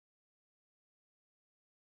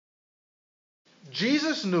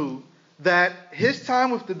Jesus knew that his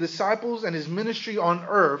time with the disciples and his ministry on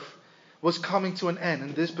earth was coming to an end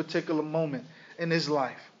in this particular moment in his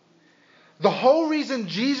life. The whole reason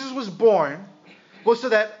Jesus was born was so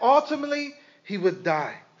that ultimately he would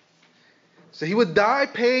die. So he would die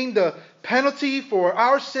paying the penalty for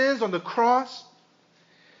our sins on the cross.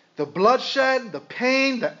 The bloodshed, the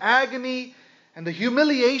pain, the agony, and the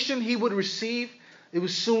humiliation he would receive, it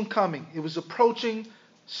was soon coming. It was approaching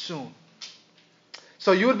soon.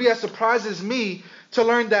 So you would be as surprised as me to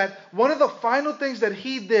learn that one of the final things that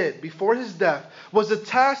he did before his death was a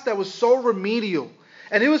task that was so remedial,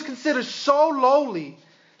 and it was considered so lowly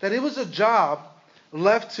that it was a job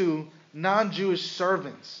left to non-Jewish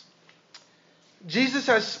servants. Jesus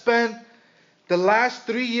has spent the last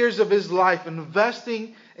 3 years of his life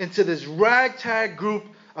investing into this ragtag group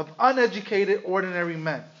of uneducated, ordinary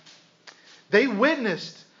men. They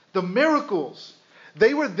witnessed the miracles.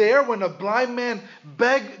 They were there when a blind man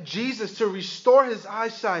begged Jesus to restore his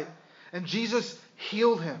eyesight, and Jesus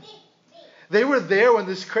healed him. They were there when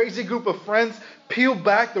this crazy group of friends peeled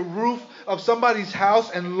back the roof of somebody's house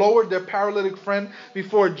and lowered their paralytic friend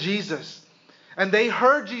before Jesus. And they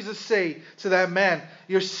heard Jesus say to that man,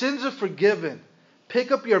 "Your sins are forgiven.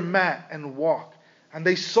 Pick up your mat and walk." And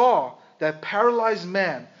they saw that paralyzed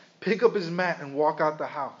man pick up his mat and walk out the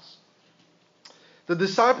house. The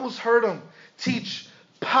disciples heard him teach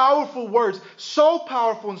powerful words, so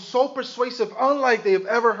powerful and so persuasive, unlike they have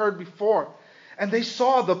ever heard before. And they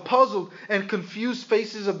saw the puzzled and confused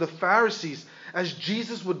faces of the Pharisees as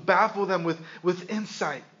Jesus would baffle them with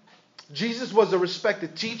insight. Jesus was a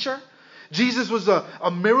respected teacher. Jesus was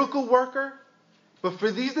a miracle worker. But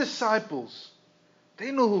for these disciples,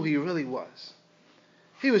 they knew who he really was.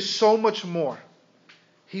 He was so much more.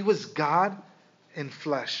 He was God in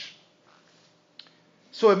flesh.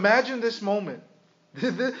 So imagine this moment.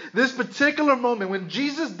 This particular moment when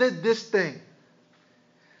Jesus did this thing.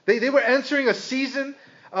 They were entering a season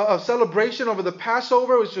of celebration over the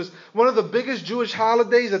Passover, which was one of the biggest Jewish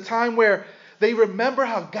holidays, a time where they remember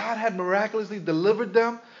how God had miraculously delivered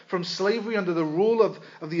them from slavery under the rule of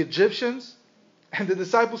the Egyptians. And the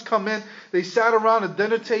disciples come in. They sat around a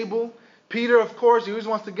dinner table. Peter, of course, he always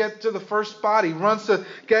wants to get to the first spot. He runs to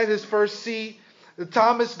get his first seat.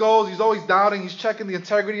 Thomas goes. He's always doubting. He's checking the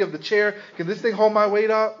integrity of the chair. Can this thing hold my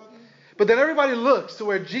weight up? But then everybody looks to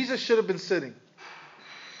where Jesus should have been sitting.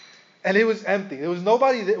 And it was empty. There was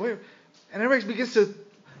nobody there. And everybody begins to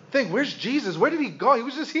think, where's Jesus? Where did he go? He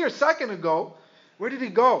was just here a second ago. Where did he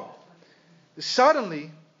go?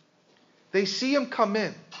 Suddenly, they see him come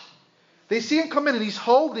in. They see him come in and he's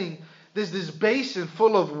holding this basin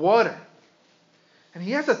full of water. And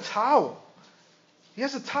he has a towel. He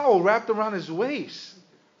has a towel wrapped around his waist.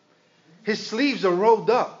 His sleeves are rolled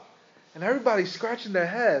up. And everybody's scratching their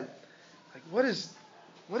head. Like, what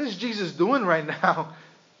is Jesus doing right now?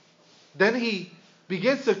 Then he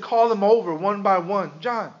begins to call them over one by one.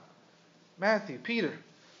 John, Matthew, Peter,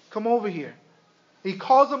 come over here. He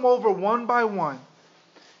calls them over one by one.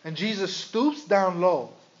 And Jesus stoops down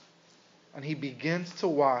low. And he begins to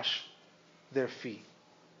wash their feet.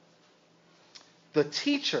 The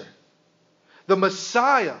teacher, the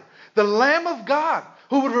Messiah, the Lamb of God,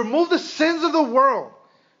 who would remove the sins of the world,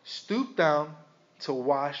 stooped down to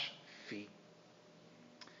wash feet.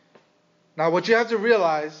 Now what you have to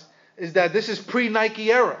realize is that this is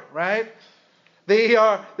pre-Nike era, right? They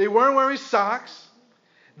weren't wearing socks.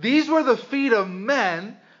 These were the feet of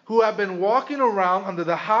men who have been walking around under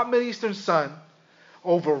the hot Mideastern sun,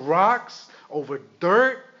 over rocks, over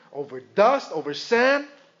dirt, over dust, over sand.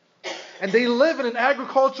 And they live in an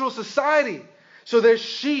agricultural society. So there's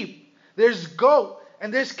sheep, there's goat,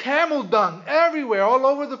 and there's camel dung everywhere, all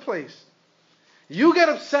over the place. You get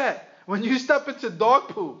upset when you step into dog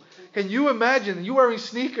poo. Can you imagine? You wearing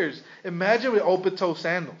sneakers. Imagine with open-toe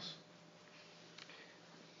sandals.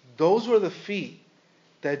 Those were the feet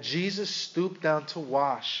that Jesus stooped down to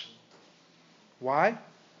wash. Why?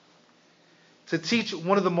 To teach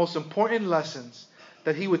one of the most important lessons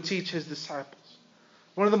that he would teach his disciples.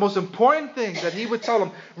 One of the most important things that he would tell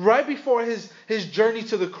them right before his journey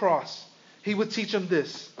to the cross. He would teach them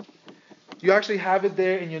this. You actually have it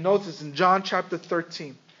there in your notes. It's in John chapter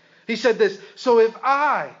 13. He said this, "So if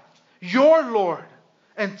I, your Lord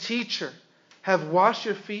and teacher, have washed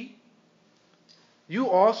your feet, you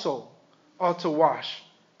also ought to wash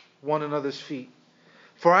one another's feet.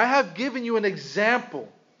 For I have given you an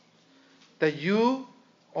example that you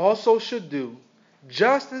also should do,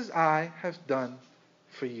 just as I have done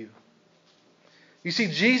for you." You see,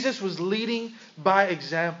 Jesus was leading by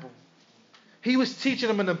example. He was teaching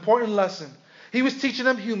them an important lesson. He was teaching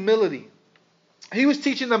them humility. He was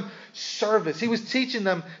teaching them service. He was teaching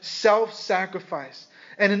them self-sacrifice.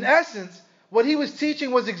 And in essence, what he was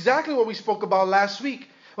teaching was exactly what we spoke about last week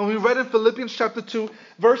when we read in Philippians chapter 2,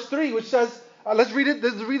 verse 3, which says, let's read it.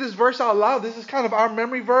 Let's read this verse out loud. This is kind of our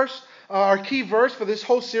memory verse, our key verse for this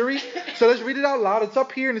whole series. So let's read it out loud. It's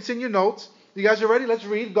up here and it's in your notes. You guys are ready? Let's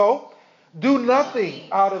read. Go. Do nothing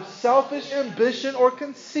out of selfish ambition or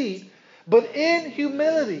conceit, but in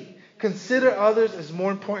humility consider others as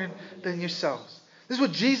more important than yourselves. This is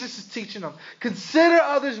what Jesus is teaching them. Consider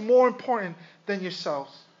others more important than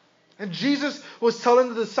yourselves. And Jesus was telling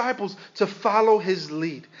the disciples to follow his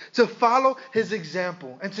lead, to follow his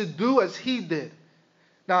example, and to do as he did.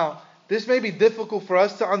 Now, this may be difficult for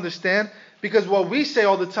us to understand because what we say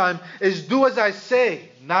all the time is do as I say,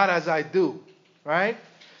 not as I do. Right?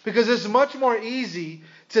 Because it's much more easy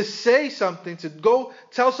to say something, to go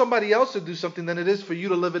tell somebody else to do something than it is for you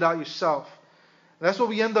to live it out yourself. That's what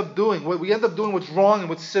we end up doing. We end up doing what's wrong and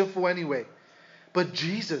what's sinful anyway. But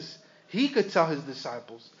Jesus, he could tell his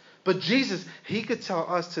disciples. But Jesus, he could tell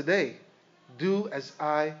us today, do as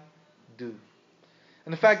I do.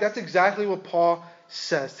 And in fact, that's exactly what Paul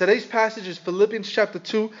says. Today's passage is Philippians chapter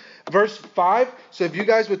 2, verse 5. So if you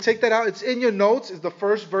guys would take that out, it's in your notes. It's the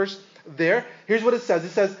first verse there. Here's what it says. It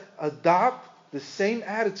says, adopt the same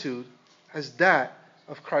attitude as that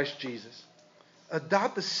of Christ Jesus.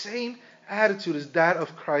 Adopt the same attitude as that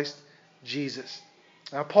of Christ Jesus.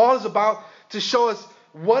 Now, Paul is about to show us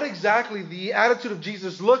what exactly the attitude of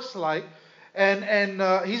Jesus looks like. And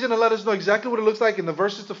he's going to let us know exactly what it looks like in the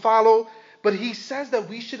verses to follow. But he says that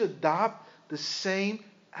we should adopt the same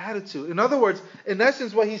attitude. In other words, in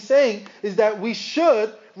essence, what he's saying is that we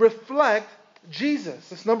should reflect Jesus.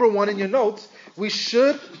 That's number one in your notes. We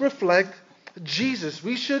should reflect Jesus.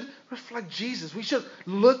 We should reflect Jesus. We should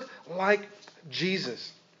look like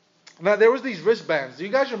Jesus. Now, there was these wristbands. Do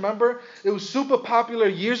you guys remember? It was super popular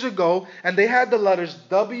years ago, and they had the letters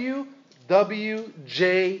WWJD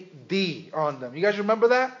on them. You guys remember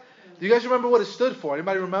that? Do you guys remember what it stood for?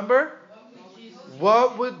 Anybody remember?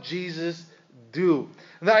 What would Jesus do?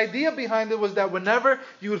 And the idea behind it was that whenever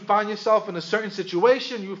you would find yourself in a certain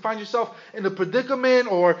situation, you would find yourself in a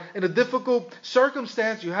predicament or in a difficult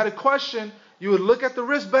circumstance, you had a question, you would look at the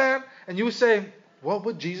wristband and you would say, what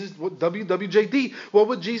would Jesus, WWJD, what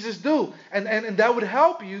would Jesus do? And that would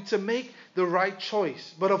help you to make the right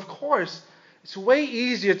choice. But of course, it's way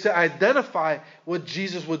easier to identify what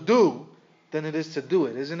Jesus would do than it is to do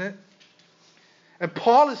it, isn't it? And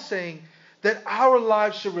Paul is saying that our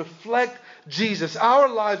lives should reflect Jesus. Our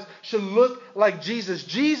lives should look like Jesus.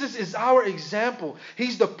 Jesus is our example.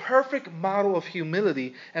 He's the perfect model of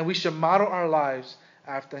humility, and we should model our lives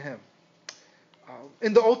after him.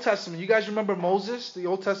 In the Old Testament, you guys remember Moses, the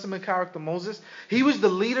Old Testament character Moses? He was the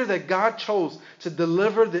leader that God chose to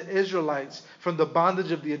deliver the Israelites from the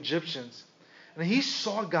bondage of the Egyptians. And he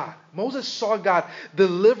saw God. Moses saw God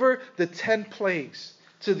deliver the 10 plagues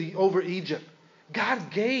over Egypt.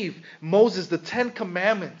 God gave Moses the 10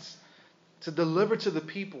 commandments to deliver to the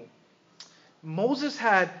people. Moses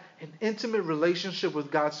had an intimate relationship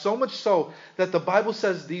with God, so much so that the Bible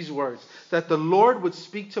says these words, that the Lord would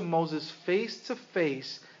speak to Moses face to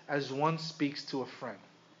face as one speaks to a friend.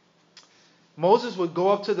 Moses would go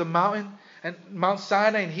up to the mountain, and Mount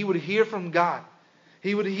Sinai, and he would hear from God.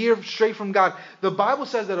 He would hear straight from God. The Bible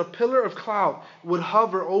says that a pillar of cloud would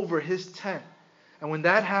hover over his tent. And when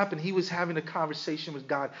that happened, he was having a conversation with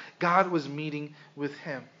God. God was meeting with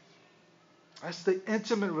him. That's the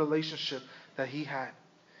intimate relationship that he had.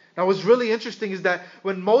 Now, what's really interesting is that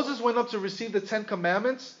when Moses went up to receive the 10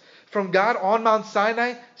 commandments from God on Mount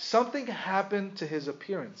Sinai, something happened to his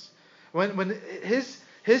appearance. When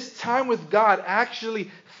his time with God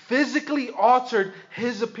actually physically altered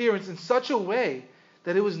his appearance in such a way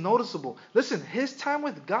that it was noticeable. Listen, his time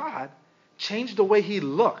with God changed the way he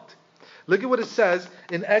looked. Look at what it says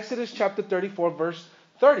in Exodus chapter 34, verse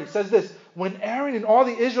 30. It says this, when Aaron and all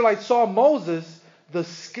the Israelites saw Moses, the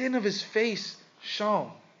skin of his face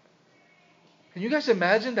shone. Can you guys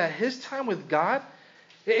imagine that his time with God,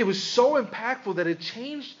 it was so impactful that it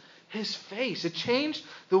changed his face. It changed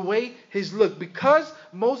the way his look. Because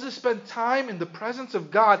Moses spent time in the presence of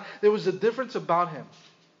God, there was a difference about him.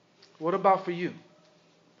 What about for you?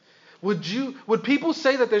 Would people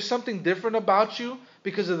say that there's something different about you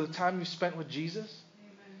because of the time you spent with Jesus?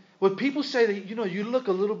 Amen. Would people say that, you look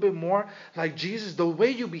a little bit more like Jesus, the way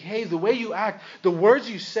you behave, the way you act, the words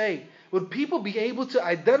you say? Would people be able to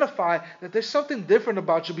identify that there's something different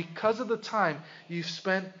about you because of the time you've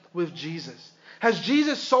spent with Jesus? Has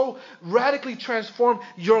Jesus so radically transformed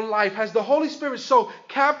your life? Has the Holy Spirit so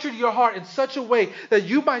captured your heart in such a way that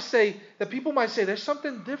people might say, there's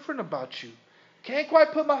something different about you Can't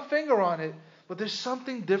quite put my finger on it, but there's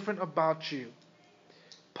something different about you.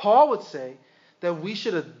 Paul would say that we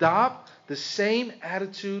should adopt the same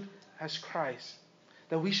attitude as Christ,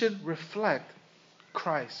 that we should reflect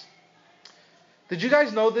Christ. Did you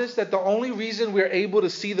guys know this? That the only reason we're able to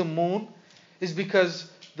see the moon is because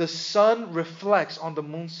the sun reflects on the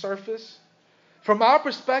moon's surface? From our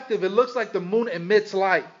perspective, it looks like the moon emits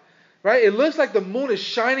light, right? It looks like the moon is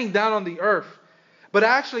shining down on the earth. But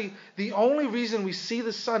actually, the only reason we see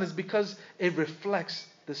the sun is because it reflects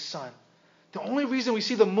the sun. The only reason we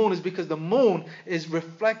see the moon is because the moon is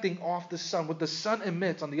reflecting off the sun, what the sun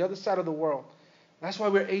emits on the other side of the world. That's why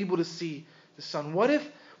we're able to see the sun. What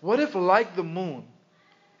if like the moon,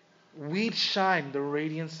 we'd shine the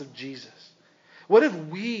radiance of Jesus? What if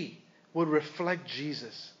we would reflect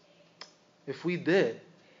Jesus? If we did,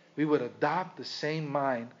 we would adopt the same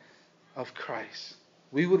mind of Christ.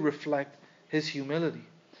 We would reflect His humility.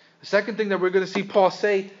 The second thing that we're going to see Paul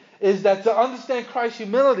say is that to understand Christ's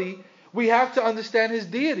humility, we have to understand His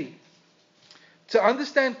deity. To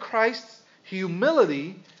understand Christ's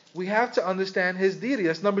humility, we have to understand His deity.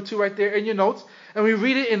 That's number 2 right there in your notes. And we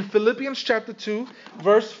read it in Philippians chapter 2,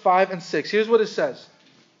 verse 5 and 6. Here's what it says.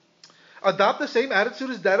 Adopt the same attitude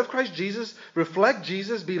as that of Christ Jesus. Reflect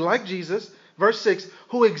Jesus. Be like Jesus. Verse 6.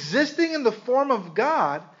 Who existing in the form of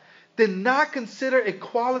God, did not consider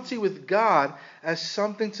equality with God as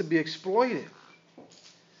something to be exploited.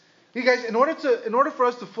 You guys, in order for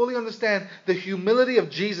us to fully understand the humility of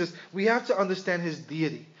Jesus, we have to understand His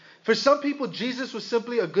deity. For some people, Jesus was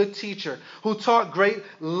simply a good teacher who taught great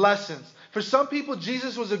lessons. For some people,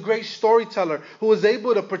 Jesus was a great storyteller who was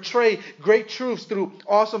able to portray great truths through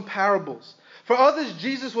awesome parables. For others,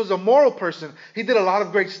 Jesus was a moral person. He did a lot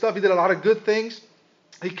of great stuff. He did a lot of good things.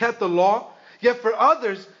 He kept the law. Yet for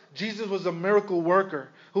others, Jesus was a miracle worker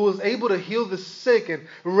who was able to heal the sick and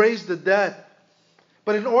raise the dead.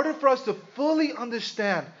 But in order for us to fully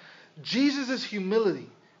understand Jesus' humility,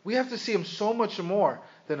 we have to see Him so much more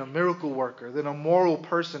than a miracle worker, than a moral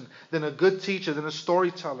person, than a good teacher, than a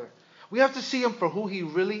storyteller. We have to see Him for who He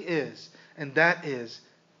really is, and that is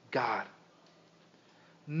God.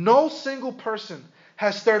 No single person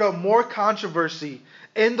has stirred up more controversy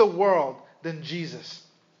in the world than Jesus.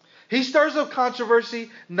 He stirs up controversy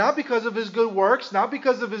not because of His good works, not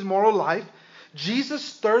because of His moral life. Jesus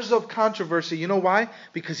stirs up controversy. You know why?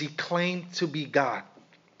 Because He claimed to be God.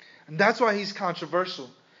 And that's why He's controversial.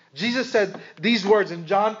 Jesus said these words in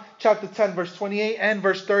John chapter 10, verse 28 and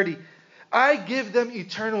verse 30. I give them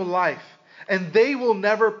eternal life, and they will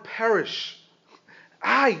never perish.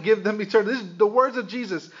 I give them eternal. This is the words of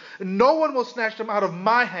Jesus. No one will snatch them out of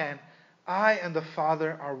my hand. I and the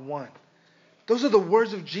Father are one. Those are the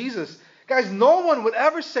words of Jesus. Guys, no one would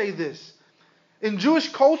ever say this. In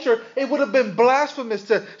Jewish culture, it would have been blasphemous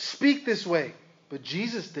to speak this way. But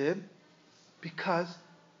Jesus did because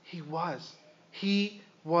He was. He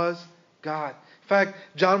was God. In fact,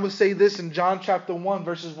 John would say this in John chapter 1,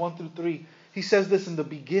 verses 1 through 3. He says this, in the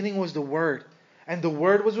beginning was the Word, and the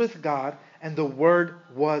Word was with God, and the Word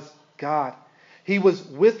was God. He was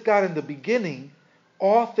with God in the beginning.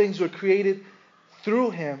 All things were created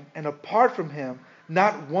through Him, and apart from Him,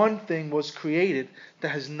 not one thing was created that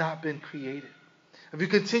has not been created. If you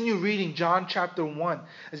continue reading John chapter 1,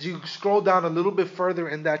 as you scroll down a little bit further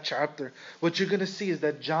in that chapter, what you're going to see is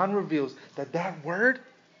that John reveals that that Word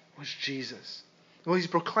was Jesus. What he's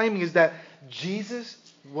proclaiming is that Jesus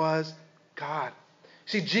was God.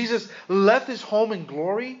 See, Jesus left His home in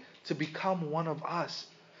glory to become one of us.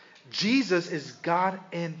 Jesus is God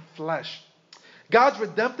in flesh. God's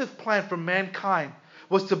redemptive plan for mankind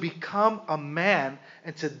was to become a man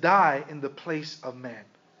and to die in the place of man.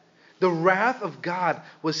 The wrath of God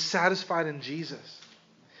was satisfied in Jesus.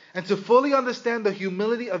 And to fully understand the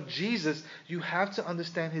humility of Jesus, you have to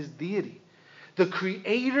understand His deity. The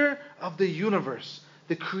creator of the universe,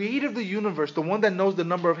 the creator of the universe, the one that knows the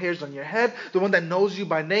number of hairs on your head, the one that knows you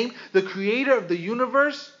by name, the creator of the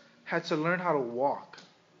universe had to learn how to walk.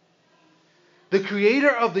 The creator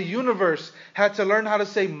of the universe had to learn how to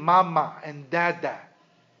say mama and dada.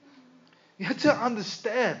 You have to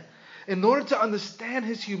understand. In order to understand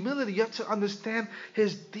His humility, you have to understand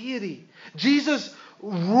His deity. Jesus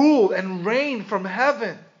ruled and reigned from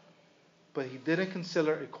heaven, but He didn't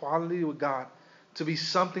consider equality with God to be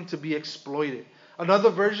something to be exploited. Another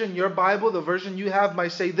version, your Bible, the version you have,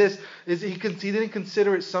 might say this, is He didn't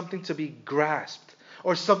consider it something to be grasped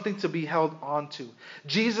or something to be held onto.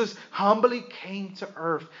 Jesus humbly came to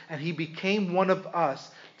earth, and He became one of us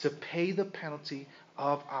to pay the penalty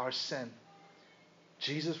of our sin.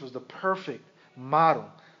 Jesus was the perfect model,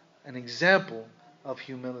 an example of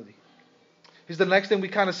humility. Here's the next thing we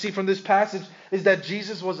kind of see from this passage is that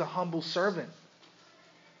Jesus was a humble servant.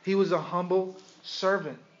 He was a humble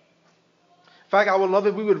servant. In fact, I would love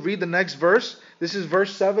if we would read the next verse. This is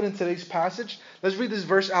verse 7 in today's passage. Let's read this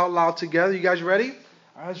verse out loud together. You guys ready?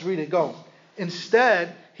 All right, let's read it. Go.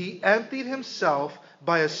 Instead, he emptied himself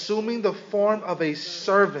by assuming the form of a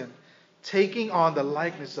servant, taking on the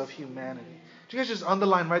likeness of humanity. You guys just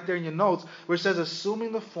underline right there in your notes where it says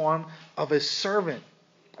assuming the form of a servant.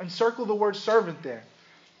 And circle the word servant there.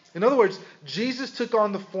 In other words, Jesus took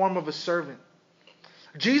on the form of a servant.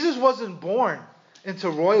 Jesus wasn't born into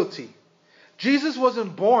royalty. Jesus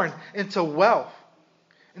wasn't born into wealth.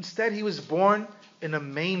 Instead, he was born in a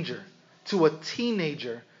manger to a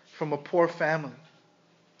teenager from a poor family.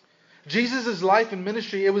 Jesus' life and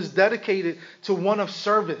ministry, it was dedicated to one of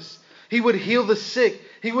service. He would heal the sick.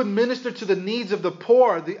 He would minister to the needs of the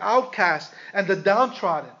poor, the outcast, and the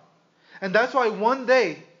downtrodden. And that's why one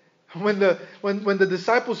day, when the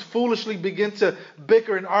disciples foolishly begin to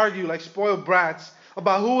bicker and argue like spoiled brats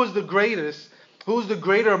about who was the greatest, who was the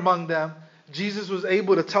greater among them, Jesus was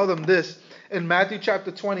able to tell them this in Matthew chapter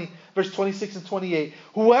 20, verse 26 and 28.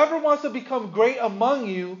 Whoever wants to become great among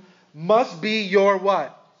you must be your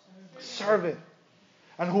what? Servant.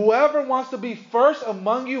 And whoever wants to be first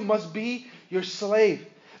among you must be your slave.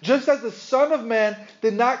 Just as the Son of Man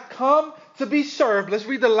did not come to be served. Let's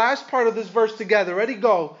read the last part of this verse together. Ready,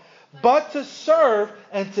 go. But to serve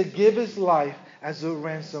and to give his life as a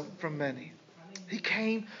ransom for many. He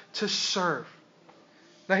came to serve.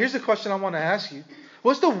 Now here's the question I want to ask you.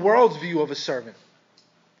 What's the world's view of a servant?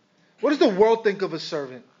 What does the world think of a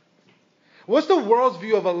servant? What's the world's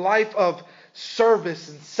view of a life of service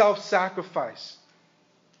and self-sacrifice?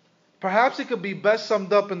 Perhaps it could be best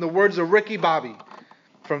summed up in the words of Ricky Bobby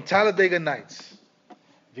from Talladega Nights.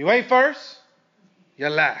 If you ain't first, you're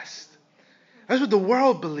last. That's what the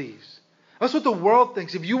world believes. That's what the world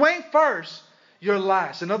thinks. If you ain't first, you're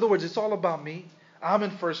last. In other words, it's all about me. I'm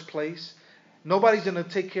in first place. Nobody's going to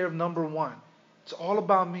take care of number one. It's all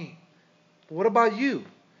about me. But what about you?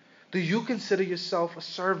 Do you consider yourself a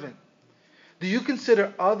servant? Do you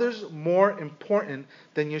consider others more important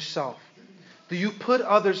than yourself? Do you put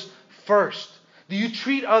others first? Do you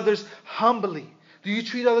treat others humbly? Do you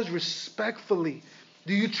treat others respectfully?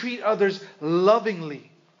 Do you treat others lovingly?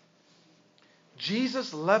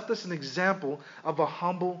 Jesus left us an example of a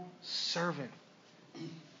humble servant.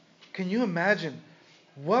 Can you imagine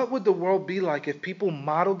what would the world be like if people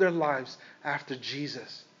modeled their lives after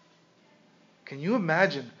Jesus? Can you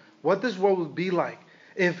imagine what this world would be like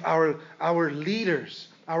if our leaders,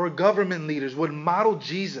 our government leaders would model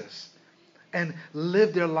Jesus and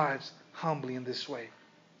live their lives humbly in this way?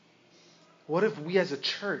 What if we as a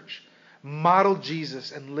church modeled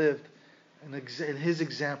Jesus and lived in his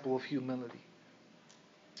example of humility?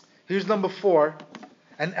 Here's number 4.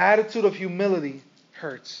 An attitude of humility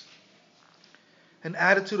hurts. An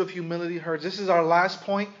attitude of humility hurts. This is our last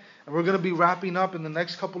point, and we're going to be wrapping up in the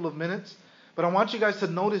next couple of minutes. But I want you guys to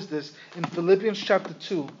notice this. In Philippians chapter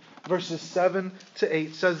 2, verses 7 to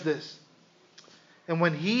 8 says this. And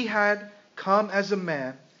when he had come as a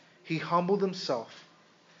man, he humbled himself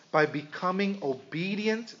by becoming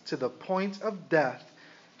obedient to the point of death,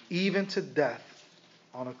 even to death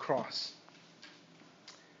on a cross.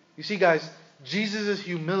 You see, guys, Jesus'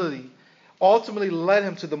 humility ultimately led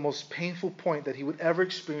him to the most painful point that he would ever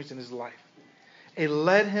experience in his life. It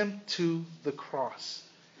led him to the cross.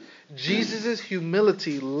 Jesus'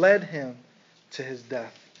 humility led him to his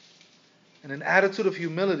death. And an attitude of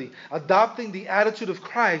humility, adopting the attitude of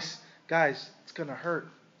Christ, guys, it's going to hurt.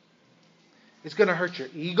 It's going to hurt your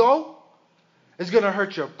ego. It's going to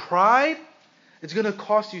hurt your pride. It's going to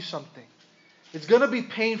cost you something. It's going to be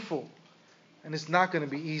painful. And it's not going to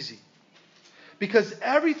be easy. Because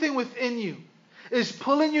everything within you is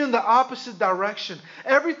pulling you in the opposite direction.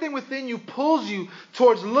 Everything within you pulls you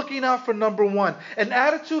towards looking out for number one. An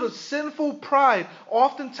attitude of sinful pride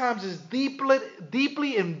oftentimes is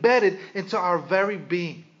deeply embedded into our very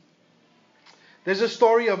being. There's a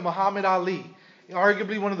story of Muhammad Ali,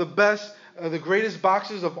 arguably one of the best, the greatest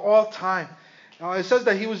boxers of all time. It says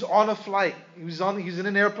that he was on a flight. He was in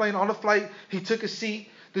an airplane on a flight. He took a seat.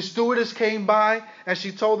 The stewardess came by and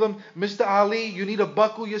she told him, Mr. Ali, you need to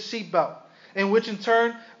buckle your seatbelt. In which in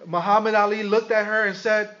turn, Muhammad Ali looked at her and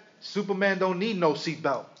said, Superman don't need no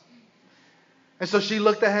seatbelt. And so she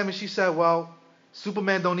looked at him and she said, well,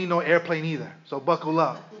 Superman don't need no airplane either. So buckle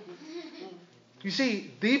up. You see,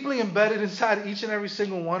 deeply embedded inside each and every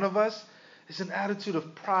single one of us is an attitude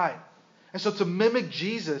of pride. And so to mimic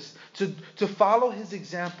Jesus, to follow his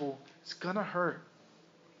example, it's going to hurt.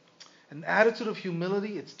 An attitude of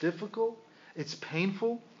humility, it's difficult, it's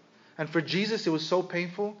painful, And for Jesus, it was so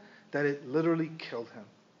painful that it literally killed him.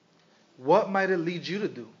 What might it lead you to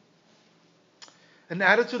do? An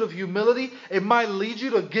attitude of humility, it might lead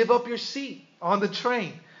you to give up your seat on the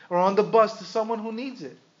train or on the bus to someone who needs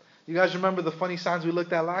it. You guys remember the funny signs we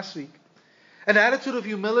looked at last week? An attitude of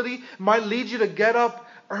humility might lead you to get up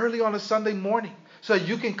early on a Sunday morning so that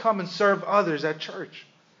you can come and serve others at church.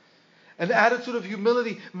 An attitude of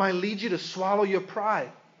humility might lead you to swallow your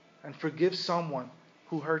pride and forgive someone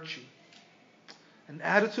who hurt you. An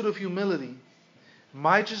attitude of humility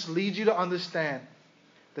might just lead you to understand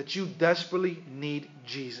that you desperately need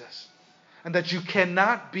Jesus and that you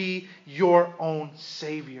cannot be your own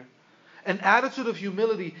Savior. An attitude of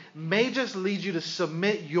humility may just lead you to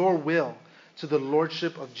submit your will to the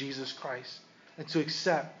Lordship of Jesus Christ and to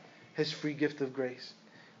accept His free gift of grace.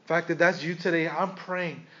 In fact, if that's you today, I'm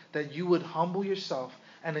praying that you would humble yourself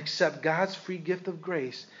and accept God's free gift of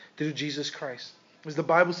grace through Jesus Christ. As the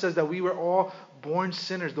Bible says that we were all born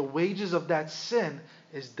sinners. The wages of that sin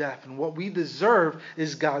is death. And what we deserve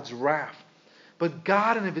is God's wrath. But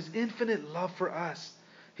God, in His infinite love for us,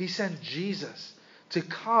 He sent Jesus to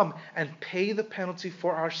come and pay the penalty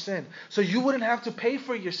for our sin. So you wouldn't have to pay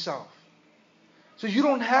for yourself. So you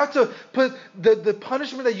don't have to put the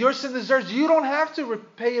punishment that your sin deserves. You don't have to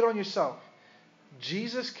repay it on yourself.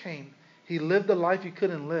 Jesus came. He lived the life you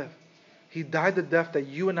couldn't live. He died the death that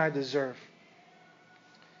you and I deserve,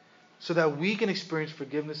 so that we can experience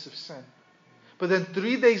forgiveness of sin. But then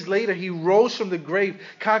 3 days later, He rose from the grave,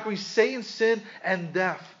 conquering Satan, sin, and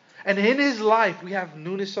death. And in His life, we have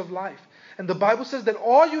newness of life. And the Bible says that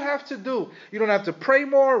all you have to do, you don't have to pray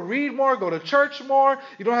more, read more, go to church more.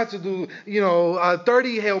 You don't have to do,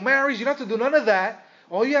 30 Hail Marys. You don't have to do none of that.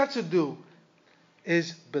 All you have to do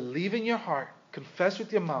is believe in your heart, confess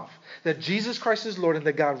with your mouth that Jesus Christ is Lord and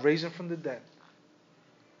that God raised Him from the dead.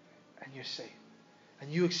 And you're saved.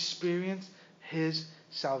 And you experience His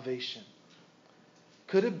salvation.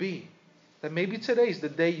 Could it be that maybe today is the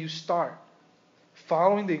day you start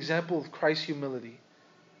following the example of Christ's humility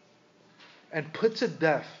and put to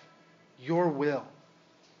death your will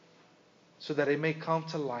so that it may come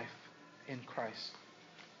to life in Christ?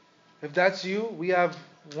 If that's you, we have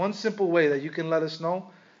one simple way that you can let us know.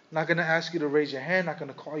 I'm not going to ask you to raise your hand, not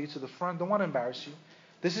going to call you to the front. Don't want to embarrass you.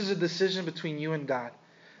 This is a decision between you and God.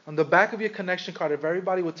 On the back of your connection card, if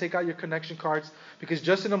everybody would take out your connection cards, because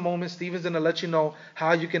just in a moment, Stephen's going to let you know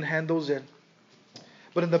how you can hand those in.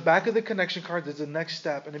 But in the back of the connection card, there's the next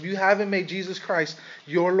step. And if you haven't made Jesus Christ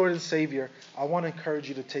your Lord and Savior, I want to encourage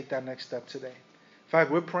you to take that next step today. In fact,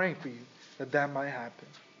 we're praying for you that that might happen.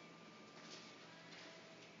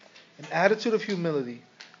 An attitude of humility,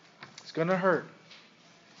 it's going to hurt.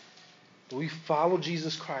 But we follow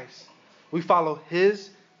Jesus Christ. We follow His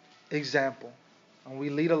example. And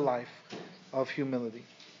we lead a life of humility.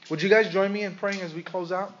 Would you guys join me in praying as we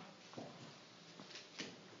close out?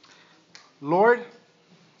 Lord,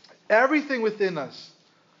 everything within us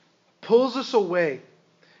pulls us away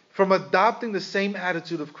from adopting the same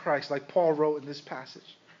attitude of Christ, like Paul wrote in this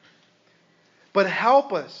passage. But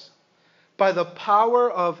help us by the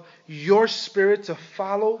power of your Spirit to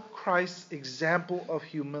follow Christ's example of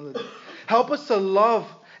humility. Help us to love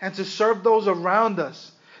and to serve those around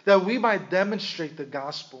us, that we might demonstrate the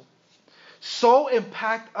gospel. So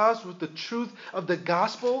impact us with the truth of the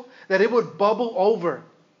gospel that it would bubble over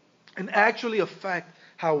and actually affect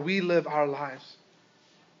how we live our lives.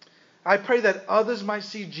 I pray that others might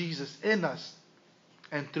see Jesus in us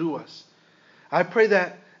and through us. I pray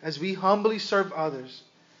that as we humbly serve others,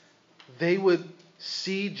 they would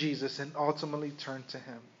see Jesus and ultimately turn to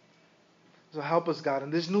Him. So help us, God, in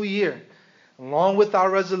this new year, along with our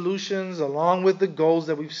resolutions, along with the goals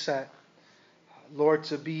that we've set, Lord,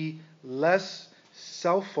 to be less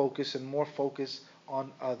self-focused and more focused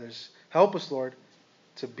on others. Help us, Lord,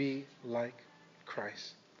 to be like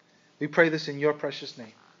Christ. We pray this in your precious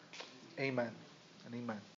name. Amen and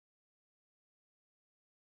amen.